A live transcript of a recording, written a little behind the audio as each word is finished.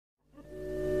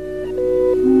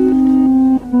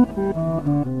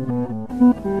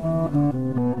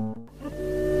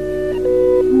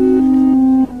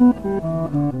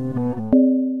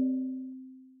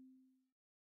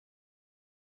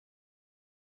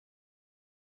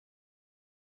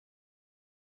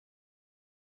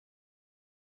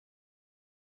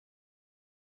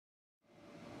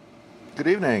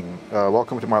Good evening.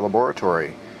 Welcome to my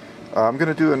laboratory. I'm going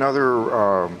to do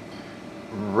another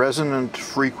resonant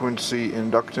frequency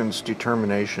inductance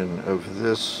determination of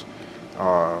this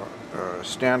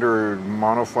standard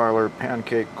monofilar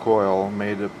pancake coil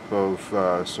made up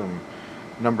of some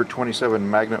number 27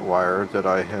 magnet wire that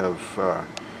I have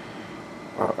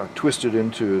twisted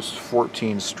into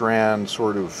 14 strand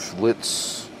sort of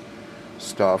Litz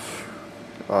stuff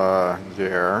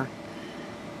there.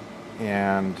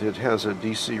 And it has a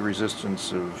DC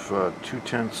resistance of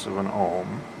 0.2 of an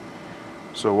ohm.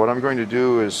 So what I'm going to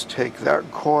do is take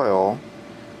that coil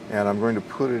and I'm going to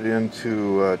put it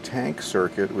into a tank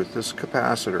circuit with this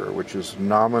capacitor, which is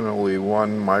nominally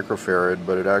 1 microfarad,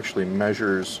 but it actually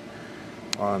measures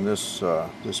on this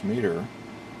this meter.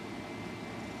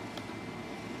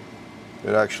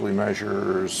 It actually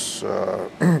measures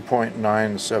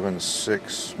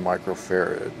 0.976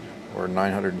 microfarad, or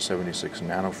 976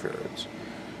 nanofarads.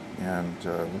 And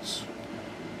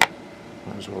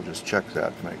might as well just check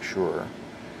that to make sure.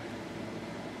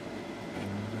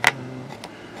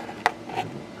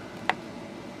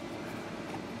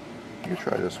 You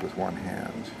try this with one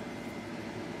hand.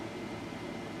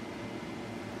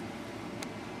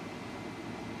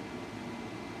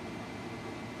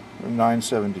 And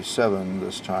 977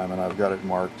 this time, and I've got it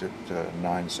marked at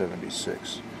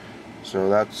 976. So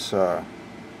that's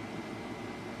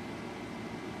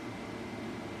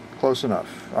close enough.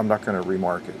 I'm not going to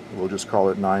remark it. We'll just call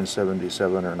it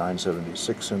 977 or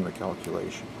 976 in the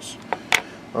calculations.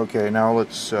 Okay, now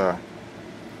let's,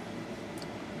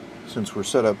 since we're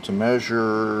set up to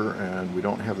measure and we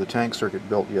don't have the tank circuit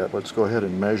built yet, let's go ahead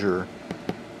and measure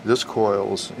this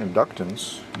coil's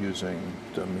inductance using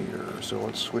the meter. So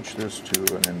let's switch this to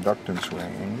an inductance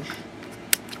range.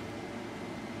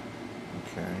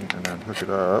 Okay, and then hook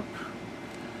it up.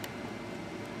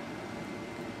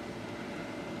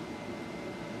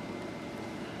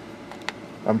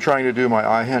 I'm trying to do my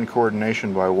eye-hand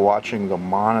coordination by watching the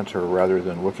monitor rather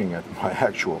than looking at my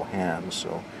actual hands,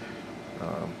 so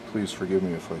please forgive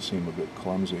me if I seem a bit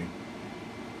clumsy.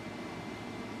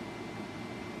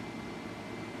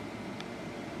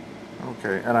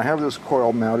 Okay, and I have this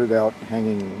coil mounted out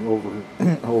hanging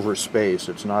over space.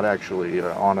 It's not actually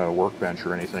on a workbench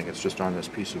or anything, it's just on this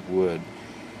piece of wood.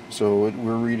 So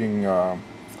we're reading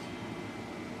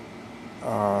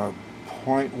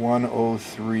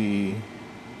 0.103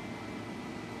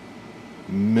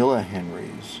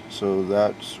 millihenries, so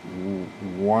that's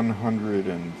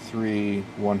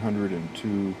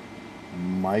 102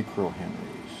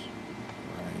 microhenries,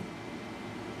 right?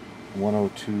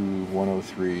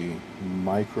 103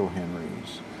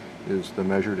 microhenries is the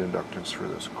measured inductance for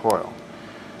this coil.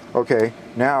 Okay,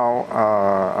 now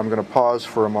I'm going to pause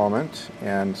for a moment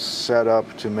and set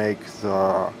up to make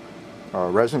the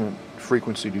resonant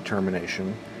frequency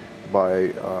determination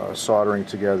by soldering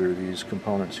together these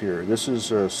components here. This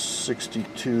is a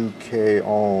 62K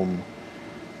ohm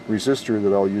resistor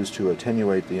that I'll use to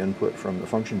attenuate the input from the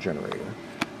function generator.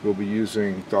 We'll be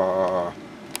using the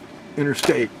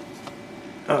Interstate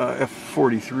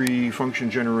F43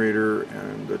 function generator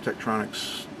and the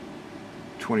Tektronix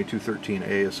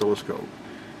 2213A oscilloscope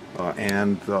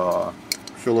and the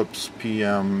Philips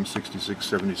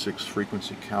PM6676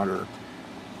 frequency counter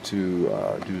to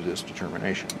do this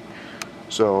determination.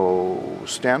 So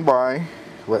stand by,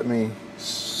 let me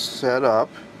set up,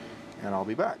 and I'll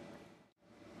be back.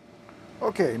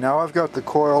 Okay, now I've got the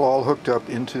coil all hooked up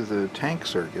into the tank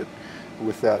circuit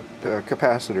with that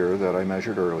capacitor that I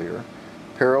measured earlier,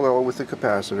 parallel with the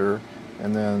capacitor,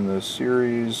 and then the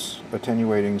series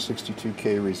attenuating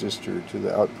 62K resistor to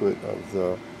the output of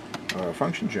the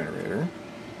function generator.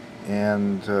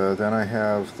 And then I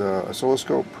have the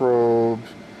oscilloscope probe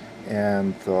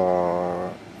and the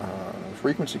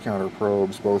frequency counter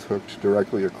probes both hooked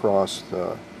directly across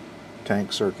the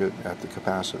tank circuit at the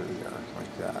capacitor there,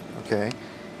 like that. Okay,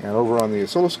 and over on the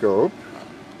oscilloscope,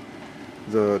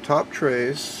 the top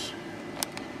trace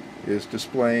is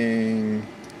displaying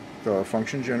the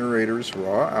function generator's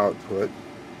raw output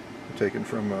taken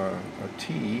from a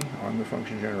T on the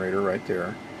function generator right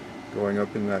there, going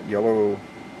up in that yellow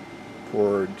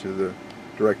cord to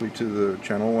directly to the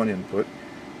channel 1 input.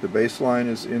 The baseline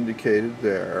is indicated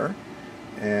there,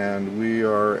 and we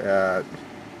are at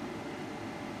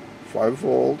 5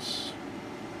 volts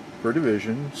per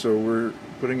division, so we're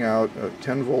putting out a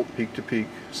 10 volt peak-to-peak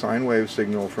sine wave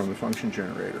signal from the function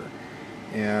generator.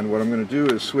 And what I'm going to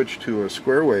do is switch to a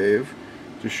square wave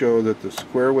to show that the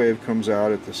square wave comes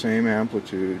out at the same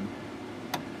amplitude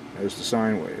as the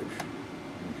sine wave.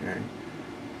 Okay.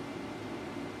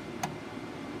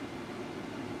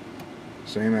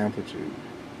 Same amplitude.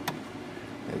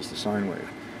 as the sine wave.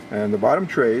 And the bottom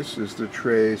trace is the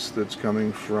trace that's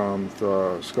coming from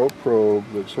the scope probe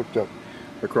that's hooked up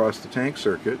across the tank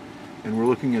circuit, and we're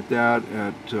looking at that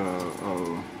at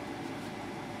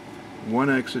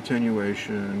 1x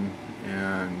attenuation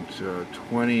and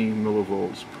 20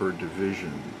 millivolts per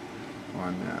division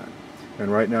on that.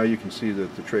 And right now you can see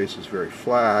that the trace is very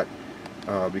flat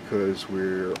because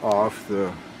we're off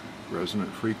the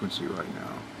resonant frequency right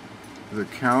now. The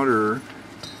counter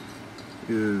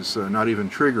is not even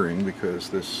triggering because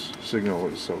this signal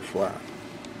is so flat.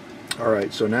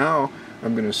 Alright, so now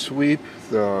I'm going to sweep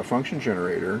the function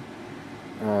generator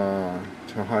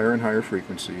to higher and higher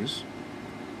frequencies,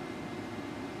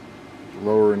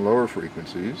 lower and lower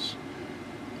frequencies,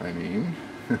 I mean.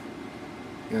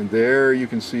 And there you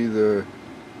can see the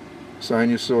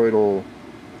sinusoidal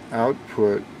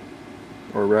output,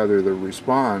 or rather the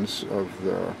response of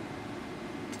the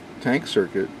tank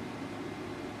circuit,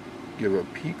 give a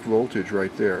peak voltage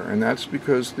right there, and that's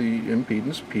because the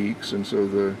impedance peaks, and so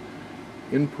the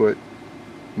input,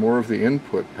 more of the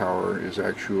input power is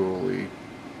actually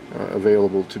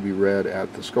available to be read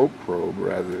at the scope probe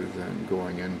rather than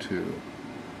going into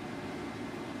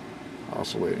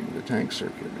oscillating the tank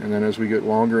circuit. And then as we get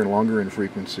longer and longer in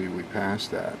frequency, we pass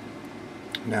that.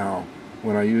 Now,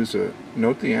 when I use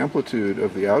note the amplitude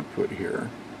of the output here.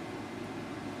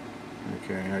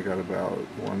 Okay, I got about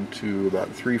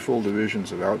about 3 full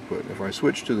divisions of output. If I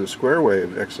switch to the square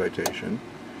wave excitation,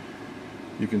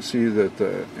 you can see that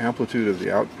the amplitude of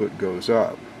the output goes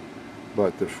up,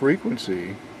 but the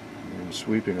frequency, I'm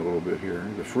sweeping a little bit here,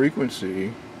 the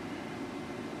frequency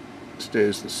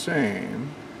stays the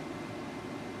same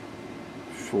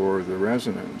for the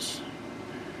resonance.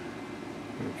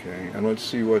 Okay, and let's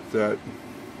see what that,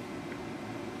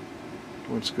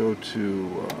 let's go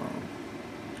to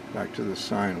back to the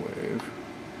sine wave,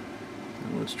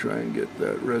 and let's try and get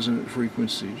that resonant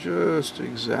frequency just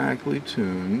exactly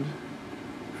tuned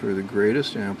for the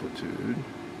greatest amplitude.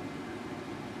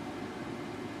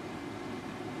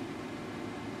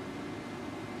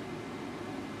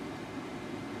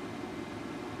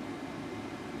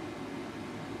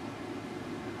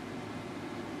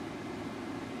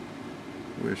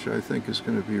 Which I think is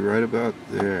going to be right about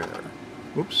there.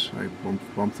 Oops, I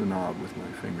bumped the knob with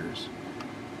my fingers.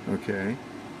 Okay.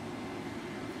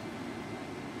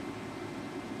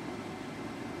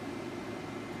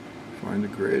 Find the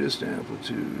greatest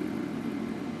amplitude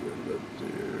right up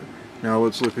there. Now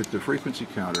let's look at the frequency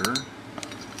counter,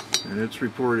 and it's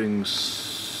reporting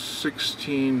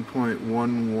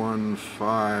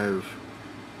 16.115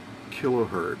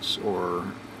 kilohertz,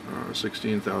 or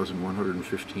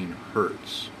 16,115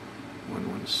 hertz.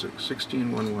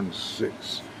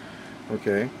 116.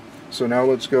 Okay, so now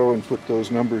let's go and put those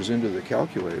numbers into the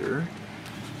calculator.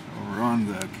 We're on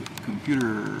the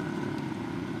computer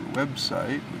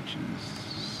website, which is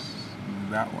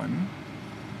that one,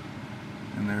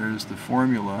 and there's the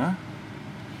formula.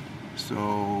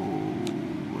 So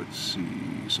let's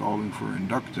see, solving for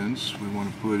inductance, we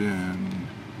want to put in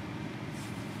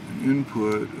an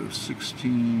input of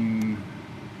 16,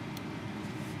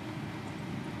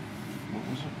 what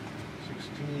was it?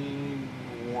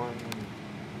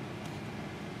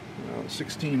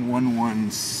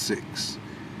 16,116,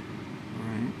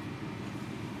 right?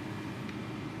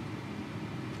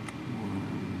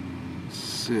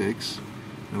 16.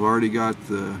 I've already got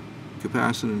the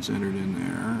capacitance entered in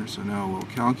there, so now we'll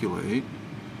calculate,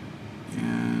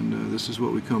 and this is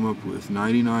what we come up with,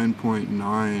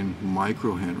 99.9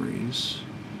 microhenries.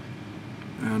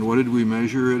 And what did we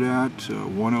measure it at?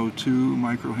 102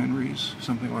 microhenries,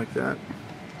 something like that.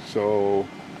 So,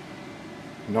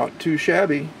 not too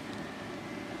shabby.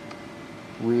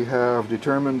 We have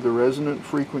determined the resonant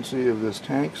frequency of this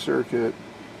tank circuit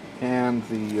and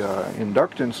the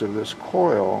inductance of this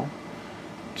coil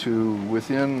to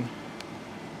within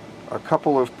a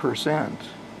couple of percent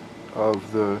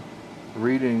of the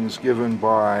readings given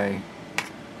by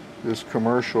this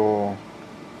commercial,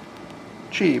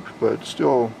 cheap but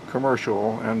still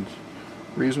commercial and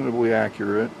reasonably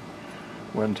accurate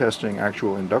when testing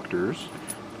actual inductors,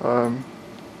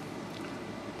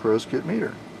 ProsKit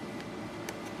meter.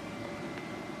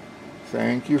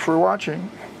 Thank you for watching.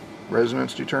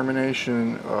 Resonance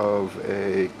determination of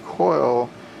a coil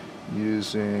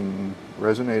using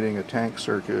resonating a tank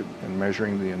circuit and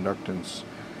measuring the inductance,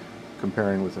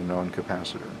 comparing with a known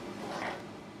capacitor.